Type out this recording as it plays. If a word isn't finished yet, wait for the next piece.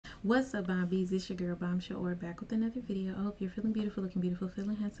What's up, Bombies? It's your girl Bombshell, or back with another video. I hope you're feeling beautiful, looking beautiful,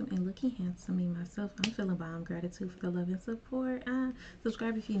 feeling handsome, and looking handsome. Me, myself, I'm feeling bomb. Gratitude for the love and support.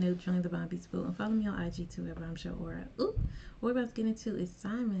 Subscribe if you're new, join the Bombies Boot, and follow me on IG too at Bombshell Aura. Ooh, what we're about to get into is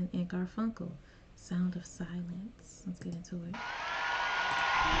Simon and Garfunkel, Sound of Silence. Let's get into it.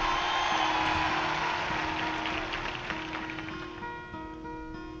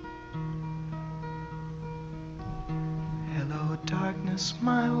 Hello, darkness,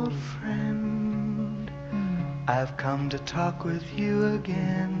 my old friend. I've come to talk with you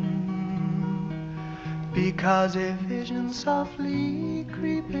again, because a vision softly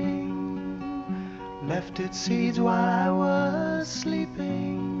creeping left its seeds while I was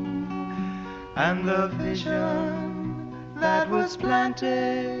sleeping, and the vision that was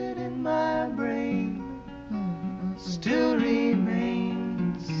planted in my brain still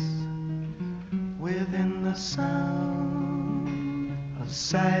remains within the sound of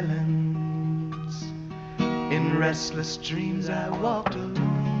silence. In restless dreams I walked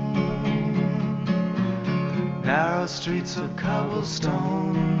alone, narrow streets of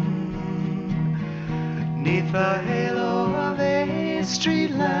cobblestone, neath the halo of a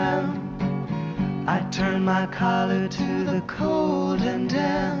street lamp. I turned my collar to the cold and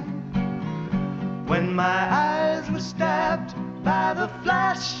damp, when my eyes were stabbed by the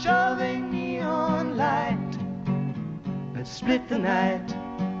flash of a neon light that split the night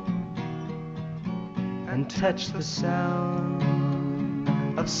and touched the sound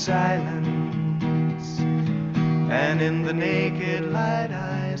of silence. And in the naked light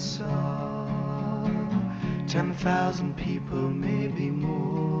I saw 10,000 people, maybe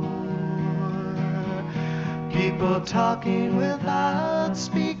more, people talking without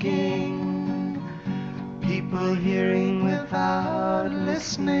speaking, people hearing without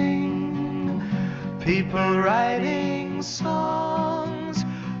listening, people writing songs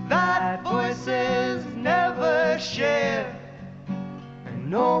that voices never share, and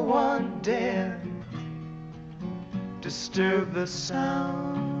no one dared disturb the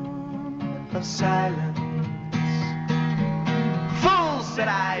sound of silence. Fool, said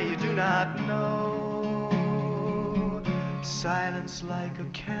I, you do not know, silence like a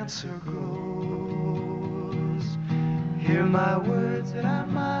cancer grows. Hear my words that I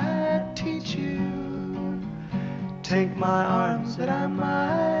might teach you, take my arms that I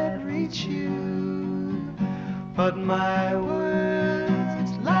might reach you, but my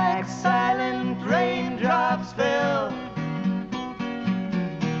words like silent raindrops fell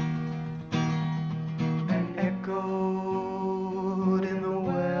and echoed in the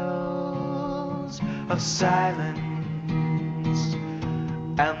wells of silence,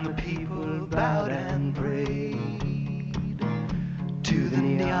 and the people bowed and prayed to the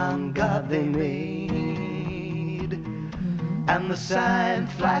neon god they made, and the sign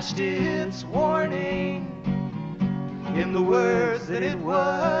flashed its warning in the words that it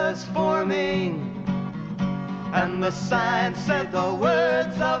was forming, and the sign said the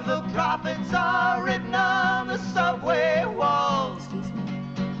words of the prophets are written on the subway walls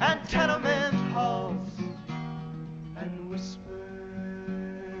and tenement halls, and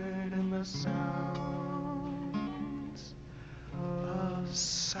whispered in the sounds of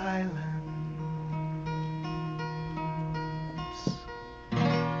silence.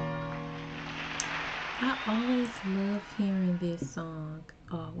 I always love hearing this song,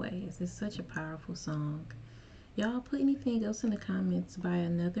 always. It's such a powerful song. Y'all put anything else in the comments by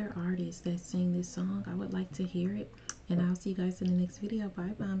another artist that sang this song. I would like to hear it. And I'll see you guys in the next video.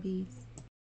 Bye, Bombies.